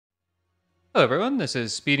Hello everyone, this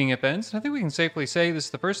is Speeding Events, and I think we can safely say this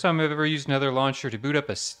is the first time I've ever used another launcher to boot up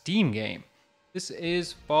a Steam game. This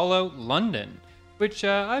is Fallout London, which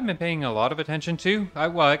I've been paying a lot of attention to.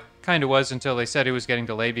 Well, it kind of was until they said it was getting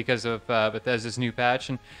delayed because of Bethesda's new patch,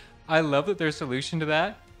 and I love that their solution to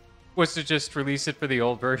that was to just release it for the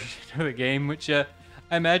old version of the game, which I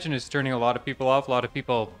imagine is turning a lot of people off. A lot of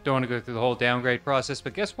people don't want to go through the whole downgrade process,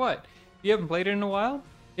 but guess what? If you haven't played it in a while,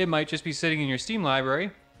 it might just be sitting in your Steam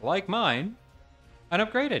library, like mine,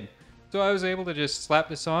 unupgraded. So I was able to just slap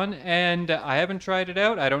this on, and I haven't tried it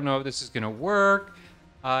out. I don't know if this is going to work.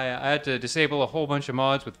 I had to disable a whole bunch of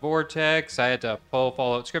mods with Vortex. I had to pull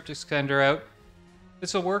Fallout Script Extender out.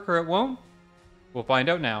 This will work or it won't. We'll find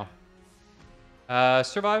out now.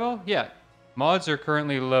 Survival? Yeah. Mods are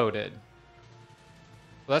currently loaded.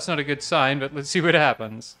 Well, that's not a good sign, but let's see what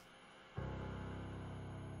happens.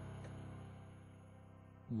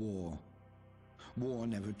 War. War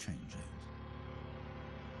never changes.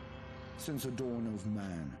 Since the dawn of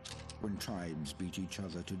man, when tribes beat each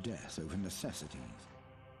other to death over necessities,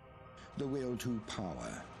 the will to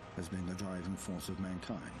power has been the driving force of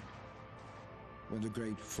mankind. When the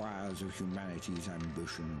great fires of humanity's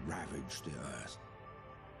ambition ravaged the earth,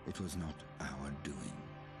 it was not our doing,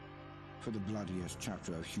 for the bloodiest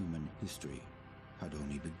chapter of human history had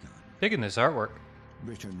only begun. Digging this artwork.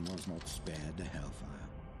 Britain was not spared the hellfire.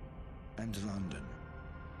 And London,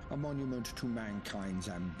 a monument to mankind's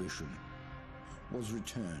ambition, was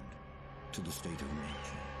returned to the state of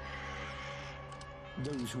nature.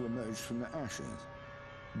 Those who emerged from the ashes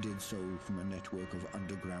did so from a network of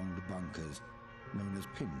underground bunkers known as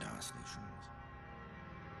Pindar stations.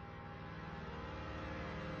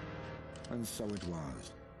 And so it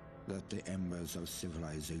was that the embers of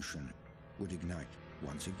civilization would ignite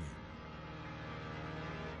once again.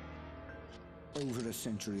 Over a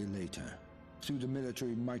century later, through the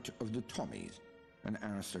military might of the Tommies, an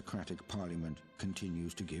aristocratic parliament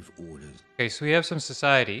continues to give orders. Okay, so we have some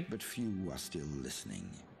society. But few are still listening.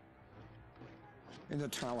 In the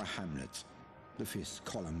Tower Hamlets, the fifth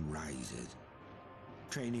column rises.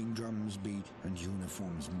 Training drums beat and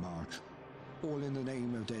uniforms march, all in the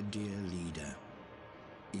name of their dear leader,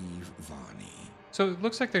 Eve Varney. So it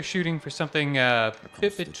looks like they're shooting for something a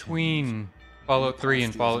bit between Fallout 3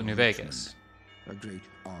 and Fallout New Vegas. A great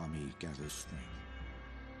army gathers strength.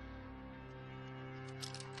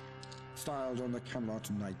 Styled on the Camelot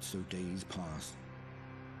nights of days past,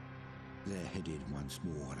 they're headed once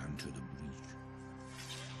more unto the breach.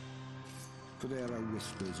 For there are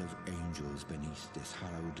whispers of angels beneath this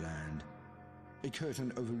hallowed land, a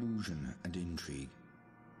curtain of illusion and intrigue,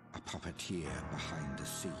 a puppeteer behind the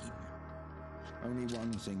scene. Only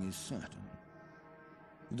one thing is certain.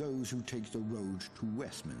 Those who take the road to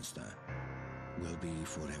Westminster will be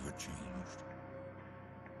forever changed.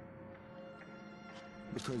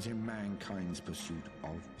 Because in mankind's pursuit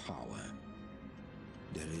of power,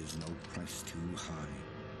 there is no price too high,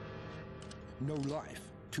 no life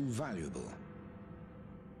too valuable,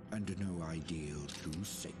 and no ideal too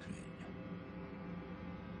sacred.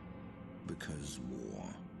 Because war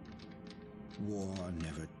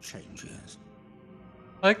never changes.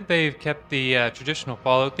 I like that they've kept the traditional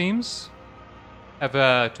Fallout themes,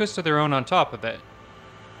 have twisted their own on top of it.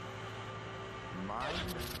 Mind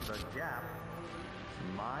the gap.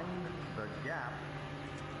 Mind the gap.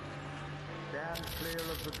 Stand clear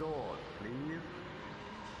of the doors, please.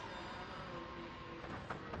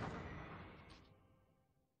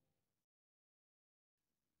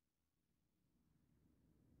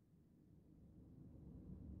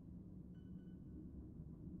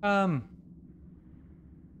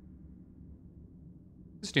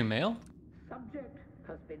 Let's do mail. Subject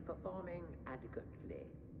has been performing adequately.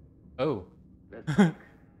 Oh. There's text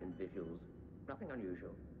and visuals. Nothing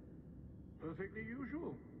unusual. Perfectly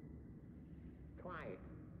usual. Quiet.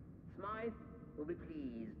 Smythe will be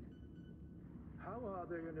pleased. How are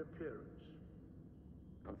they in appearance?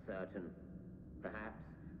 Uncertain. Perhaps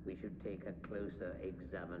we should take a closer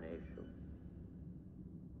examination.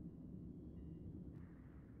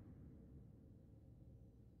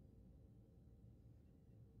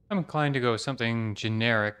 I'm inclined to go with something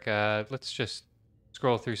generic. Let's just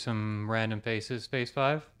scroll through some random faces. Phase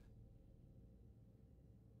 5.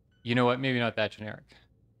 You know what? Maybe not that generic.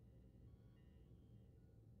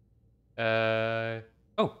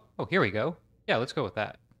 Oh, here we go. Yeah, let's go with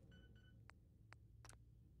that.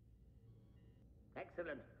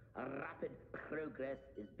 Excellent. A rapid progress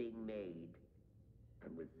is being made.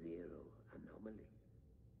 And with zero anomaly.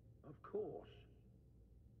 Of course.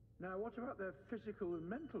 Now, what about their physical and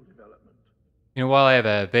mental development? You know, while I have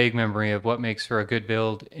a vague memory of what makes for a good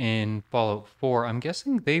build in Fallout 4, I'm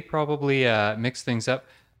guessing they probably mix things up.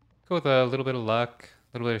 Go with a little bit of luck,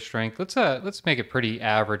 a little bit of strength. Let's make it pretty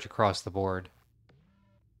average across the board.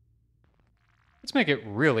 Let's make it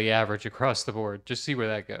really average across the board. Just see where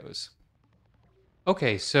that goes.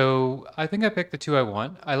 Okay, so I think I picked the two I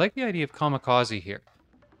want. I like the idea of Kamikaze here.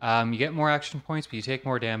 You get more action points, but you take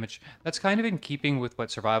more damage. That's kind of in keeping with what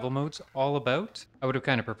survival mode's all about. I would have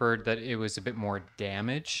kind of preferred that it was a bit more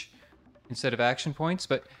damage instead of action points,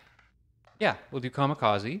 but yeah, we'll do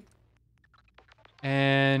Kamikaze.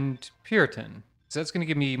 And Puritan. So that's going to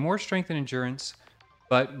give me more strength and endurance,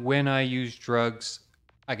 but when I use drugs,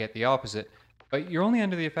 I get the opposite. But you're only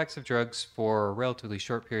under the effects of drugs for a relatively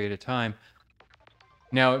short period of time.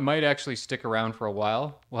 Now, it might actually stick around for a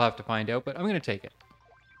while. We'll have to find out, but I'm going to take it.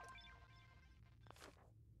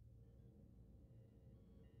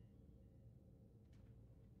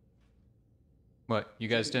 What, you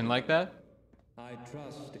guys didn't like that? I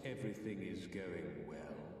trust everything is going well.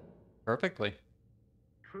 Perfectly.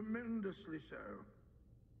 Tremendously so.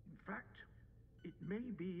 In fact, it may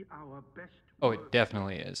be our best. Oh, it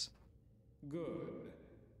definitely is. Good.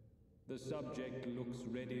 The subject looks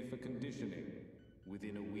ready for conditioning.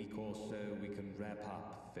 Within a week or so, we can wrap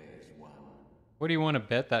up Phase 1. What do you want to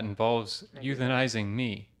bet that involves euthanizing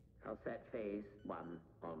me? I'll set phase 1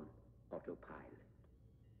 on autopilot.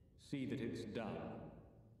 See that it's done.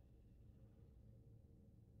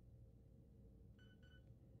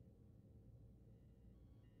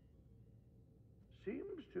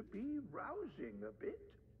 Seems to be rousing a bit.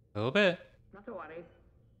 A little bit. Not to worry.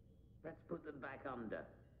 Let's put them back under.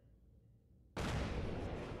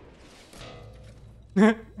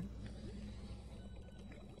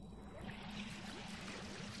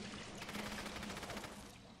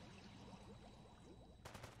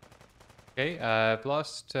 Okay, I've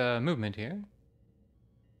lost movement here.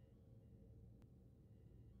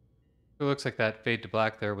 It looks like that fade to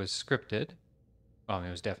black there was scripted. Well, I mean,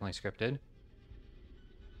 it was definitely scripted.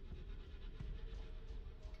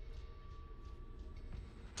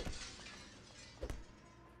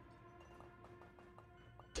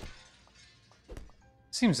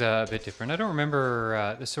 Seems a bit different. I don't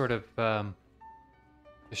remember this sort of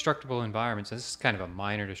destructible environments. This is kind of a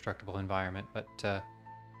minor destructible environment, but I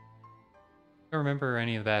don't remember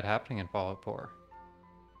any of that happening in Fallout 4.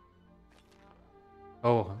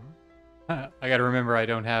 Oh, I gotta remember I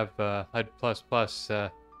don't have HUD++. I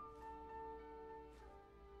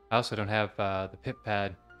also don't have the pip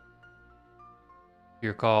pad. If you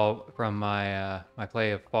recall from my my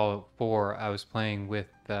play of Fallout 4, I was playing with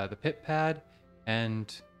the pip pad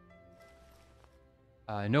and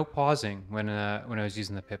no pausing when I was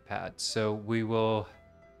using the pip pad. So we will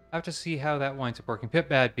have to see how that winds up working. Pip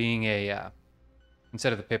pad being a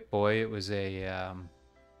instead of the Pip Boy, it was a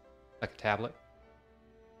like a tablet.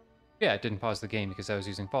 Yeah, it didn't pause the game because I was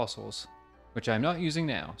using fossils, which I'm not using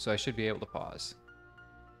now, so I should be able to pause.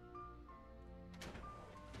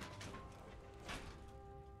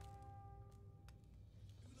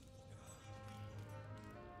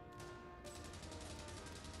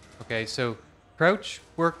 Okay, so crouch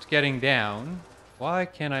worked getting down. Why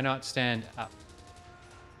can I not stand up?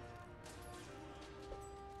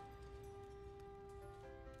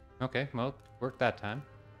 Okay, well, it worked that time.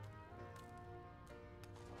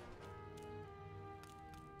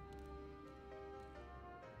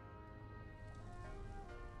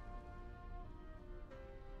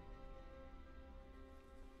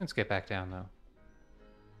 Let's get back down, though.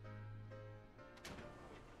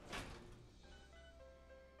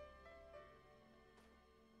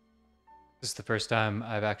 This is the first time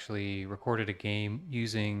I've actually recorded a game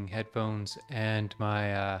using headphones and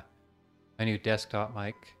my my new desktop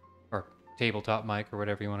mic, or tabletop mic, or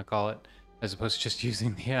whatever you want to call it, as opposed to just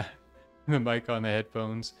using the mic on the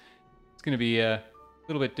headphones. It's going to be a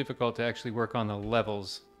little bit difficult to actually work on the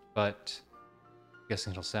levels, but I'm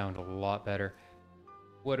guessing it'll sound a lot better.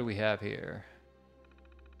 What do we have here?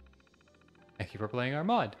 Thank you for playing our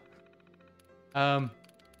mod.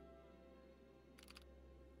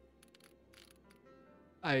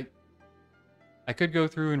 I could go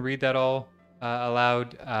through and read that all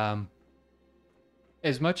aloud.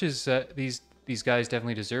 As much as these guys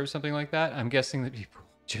definitely deserve something like that, I'm guessing that people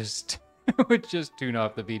just would just tune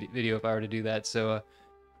off the video if I were to do that. So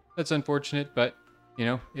that's unfortunate, but you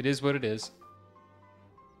know, it is what it is.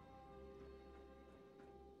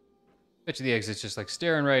 Bet you the exit's just like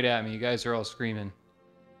staring right at me. You guys are all screaming.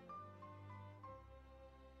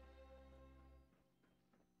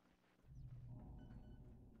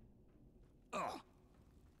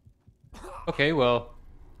 Okay, well,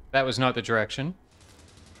 that was not the direction.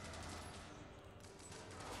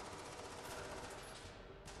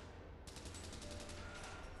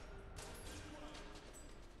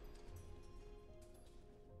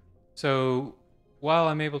 So, while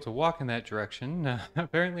I'm able to walk in that direction,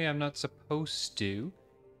 apparently I'm not supposed to.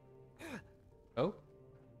 Oh.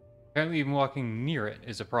 Apparently even walking near it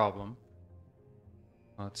is a problem.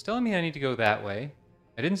 Well, it's telling me I need to go that way.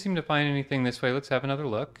 I didn't seem to find anything this way. Let's have another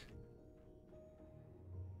look.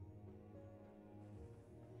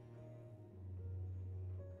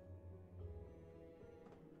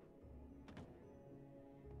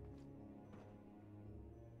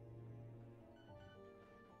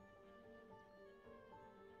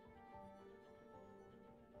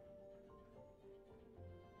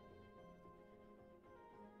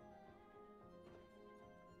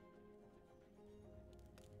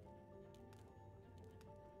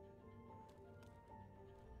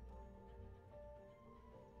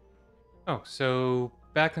 Oh, so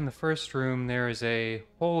back in the first room there is a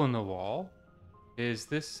hole in the wall. Is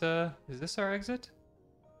this our exit?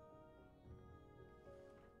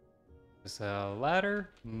 Is a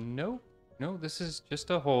ladder? Nope. No, this is just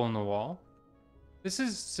a hole in the wall. This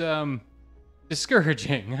is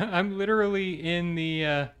discouraging. I'm literally in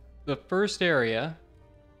the first area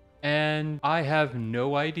and I have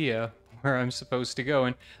no idea where I'm supposed to go.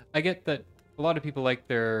 And I get that a lot of people like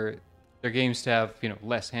their games to have, you know,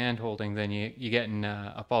 less hand holding than you get in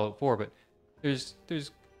a Fallout 4, but there's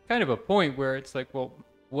kind of a point where it's like, well,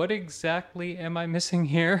 what exactly am I missing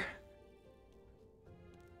here?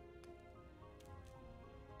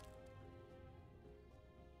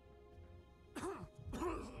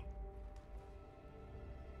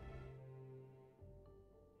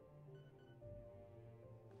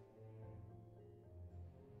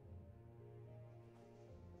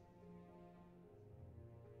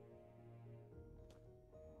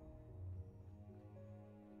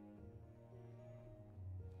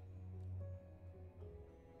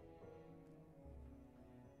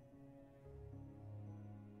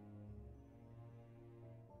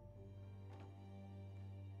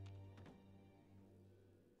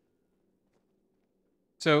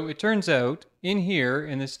 So it turns out, in here,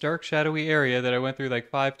 in this dark, shadowy area that I went through like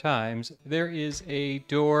 5 times, there is a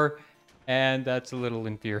door, and that's a little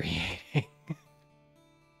infuriating.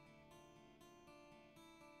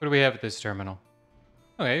 What do we have at this terminal?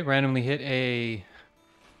 Okay, randomly hit a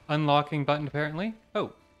unlocking button, apparently.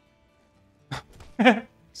 Oh.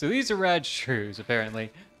 So these are rad shrews,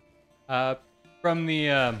 apparently. From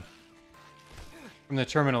the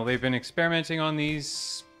terminal, they've been experimenting on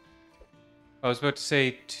these. I was about to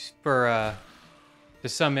say to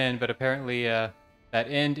some end, but apparently that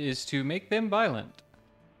end is to make them violent.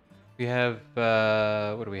 We have,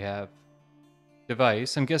 what do we have?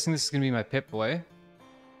 Device. I'm guessing this is going to be my Pip-Boy.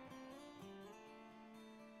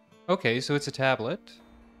 Okay, so it's a tablet.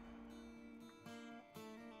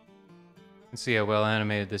 Let's see how well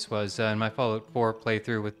animated this was. In my Fallout 4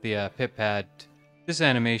 playthrough with the Pip-Pad, this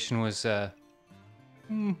animation was,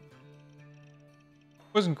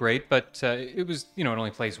 wasn't great, but it was, you know, it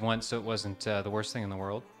only plays once, so it wasn't the worst thing in the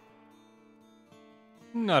world.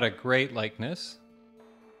 Not a great likeness.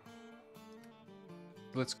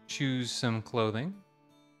 Let's choose some clothing.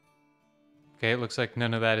 Okay, it looks like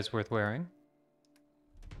none of that is worth wearing.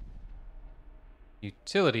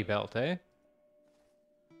 Utility belt, eh?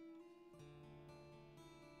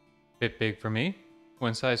 Bit big for me.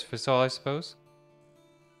 One size fits all, I suppose.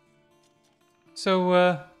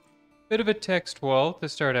 So, bit of a text wall to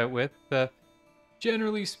start out with.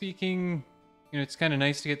 Generally speaking, you know, it's kind of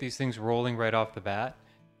nice to get these things rolling right off the bat.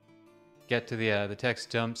 Get to the text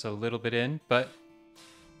dumps a little bit in, but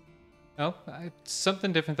oh, it's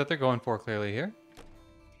something different that they're going for clearly here.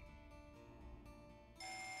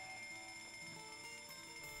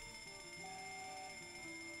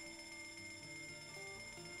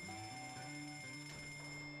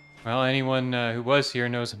 Well, anyone who was here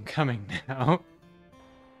knows I'm coming now.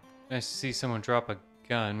 Nice to see someone drop a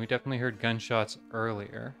gun. We definitely heard gunshots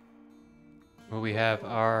earlier. Will we have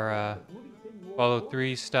our Fallout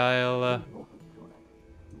 3 style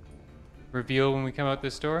reveal when we come out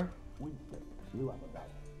this door? You got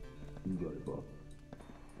it, boss.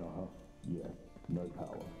 Uh-huh. Yeah. No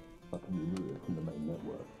power. I can remove it from the main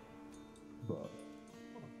network. But... What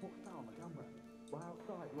the fuck's that on the camera? Right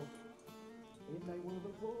outside, look. Ain't they one of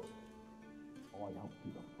the floors? I don't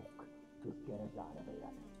give a fuck. Just get us out of here.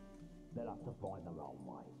 They'll have to find their own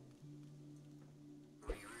way.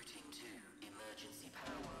 Rerouting to emergency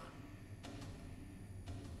power.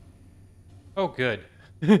 Oh, good.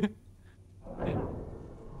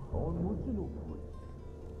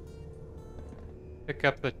 Pick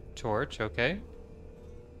up the torch, okay.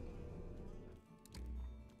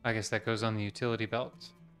 I guess that goes on the utility belt.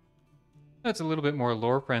 That's a little bit more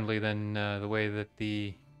lore friendly than the way that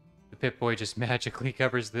the Pip-Boy just magically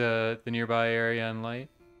covers the nearby area in light.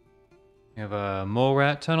 We have a mole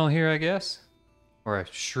rat tunnel here, I guess. Or a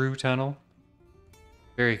shrew tunnel.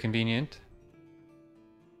 Very convenient.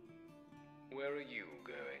 Where are you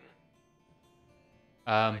going?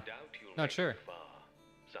 Um, I doubt you'll not make sure. it far,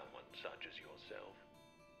 someone such as yourself.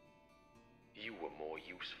 You were more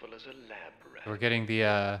useful as a lab rat. We're getting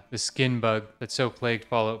the skin bug that so plagued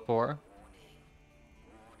Fallout 4.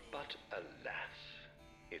 But alas,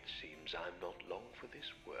 it seems I'm not long for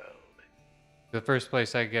this world. The first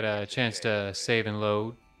place I get a chance to save and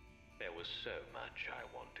load. There was so much I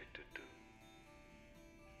wanted to do.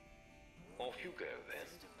 Off you go then.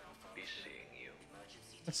 Be seeing you.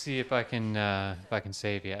 Let's see if I can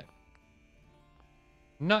save yet.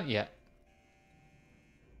 Not yet.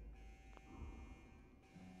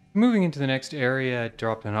 Moving into the next area, it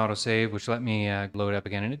dropped an autosave, which let me load up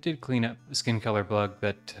again, and it did clean up the skin color bug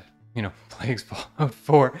that, plagues Fallout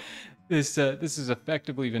 4. This is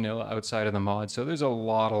effectively vanilla outside of the mod, so there's a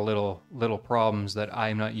lot of little problems that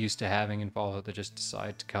I'm not used to having in Fallout that just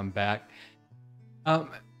decide to come back.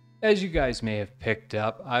 As you guys may have picked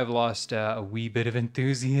up, I've lost a wee bit of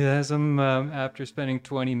enthusiasm after spending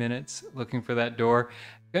 20 minutes looking for that door.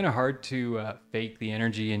 Kind of hard to fake the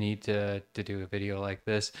energy you need to do a video like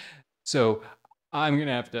this. So I'm going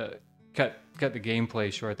to have to cut the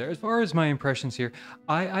gameplay short there. As far as my impressions here,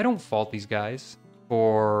 I don't fault these guys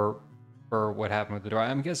for what happened with the door.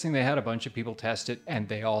 I'm guessing they had a bunch of people test it and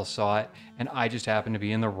they all saw it, and I just happened to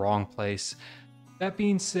be in the wrong place. That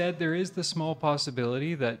being said, there is the small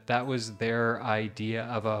possibility that that was their idea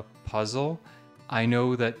of a puzzle. I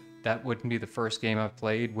know that wouldn't be the first game I've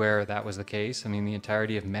played where that was the case. I mean, the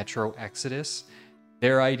entirety of Metro Exodus,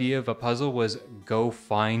 their idea of a puzzle was go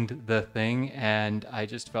find the thing, and I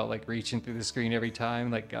just felt like reaching through the screen every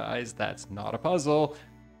time, like, guys, that's not a puzzle.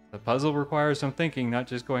 The puzzle requires some thinking, not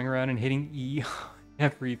just going around and hitting E on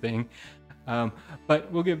everything.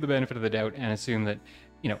 But we'll give the benefit of the doubt and assume that,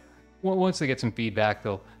 once they get some feedback,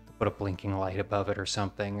 they'll put a blinking light above it or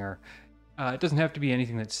something, or it doesn't have to be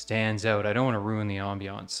anything that stands out. I don't want to ruin the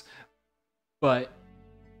ambiance. But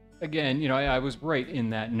again, I was right in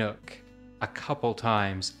that nook a couple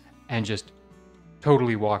times and just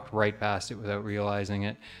totally walked right past it without realizing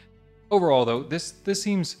it. Overall, though, this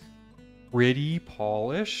seems pretty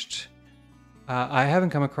polished. I haven't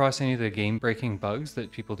come across any of the game-breaking bugs that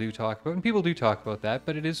people do talk about, and people do talk about that,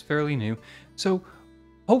 but it is fairly new. So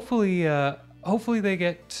hopefully they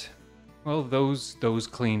get, well, those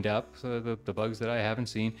cleaned up, the bugs that I haven't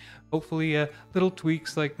seen. Hopefully little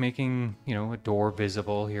tweaks like making, a door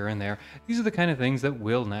visible here and there. These are the kind of things that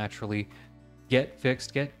will naturally get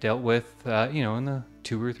fixed, get dealt with, in the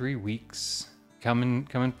 2 or 3 weeks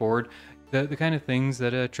coming forward. The kind of things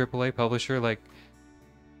that a AAA publisher like,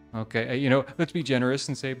 okay, let's be generous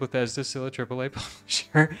and say Bethesda's still a AAA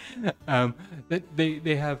publisher, that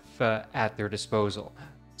they have at their disposal.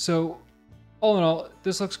 So all in all,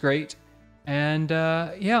 this looks great. And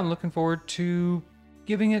yeah, I'm looking forward to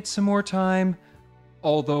giving it some more time.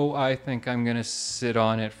 Although I think I'm going to sit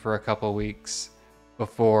on it for a couple weeks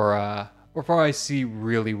before I see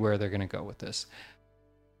really where they're going to go with this.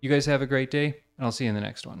 You guys have a great day, and I'll see you in the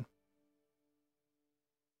next one.